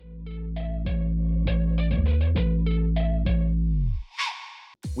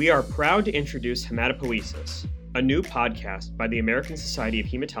We are proud to introduce Hematopoiesis, a new podcast by the American Society of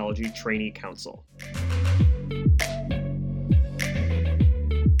Hematology Trainee Council.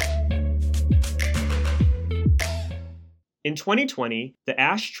 In 2020, the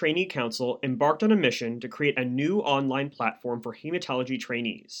ASH Trainee Council embarked on a mission to create a new online platform for hematology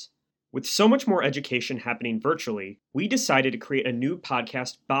trainees. With so much more education happening virtually, we decided to create a new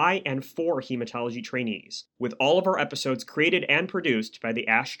podcast by and for hematology trainees, with all of our episodes created and produced by the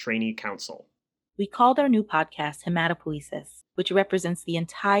ASH Trainee Council. We called our new podcast Hematopoiesis, which represents the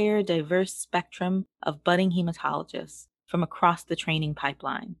entire diverse spectrum of budding hematologists from across the training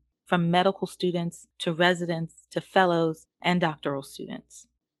pipeline, from medical students to residents to fellows and doctoral students.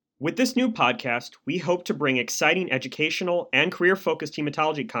 With this new podcast, we hope to bring exciting educational and career-focused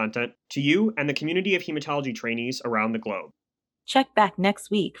hematology content to you and the community of hematology trainees around the globe. Check back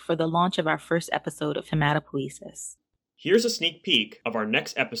next week for the launch of our first episode of Hematopoiesis. Here's a sneak peek of our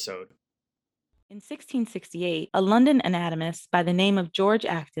next episode. In 1668, a London anatomist by the name of George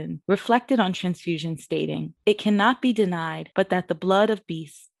Acton reflected on transfusion, stating, "It cannot be denied but that the blood of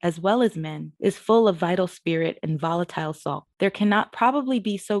beasts, as well as men, is full of vital spirit and volatile salt. There cannot probably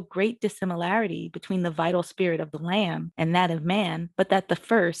be so great dissimilarity between the vital spirit of the lamb and that of man, but that the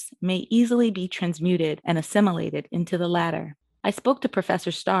first may easily be transmuted and assimilated into the latter." I spoke to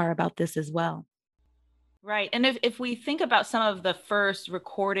Professor Starr about this as well. Right. And if we think about some of the first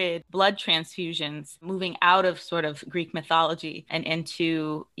recorded blood transfusions moving out of sort of Greek mythology and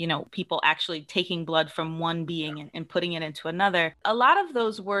into, people actually taking blood from one being and putting it into another, a lot of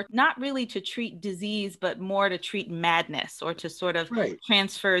those were not really to treat disease, but more to treat madness or to sort of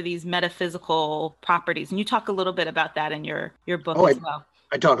transfer these metaphysical properties. And you talk a little bit about that in your book as well.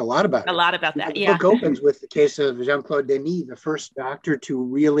 I talk a lot about it. A lot about that, The book opens with the case of Jean-Claude Denis, the first doctor to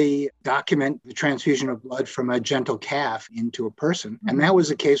really document the transfusion of blood from a gentle calf into a person. Mm-hmm. And that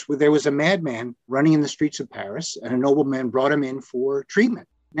was a case where there was a madman running in the streets of Paris, and a nobleman brought him in for treatment.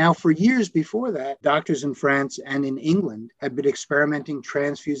 Now, for years before that, doctors in France and in England had been experimenting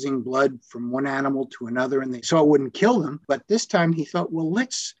transfusing blood from one animal to another, and they saw it wouldn't kill them. But this time he thought, well,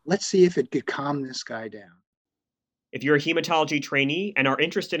 let's see if it could calm this guy down. If you're a hematology trainee and are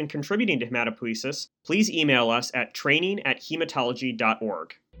interested in contributing to Hematopoiesis, please email us at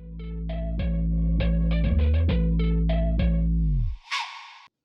training@hematology.org.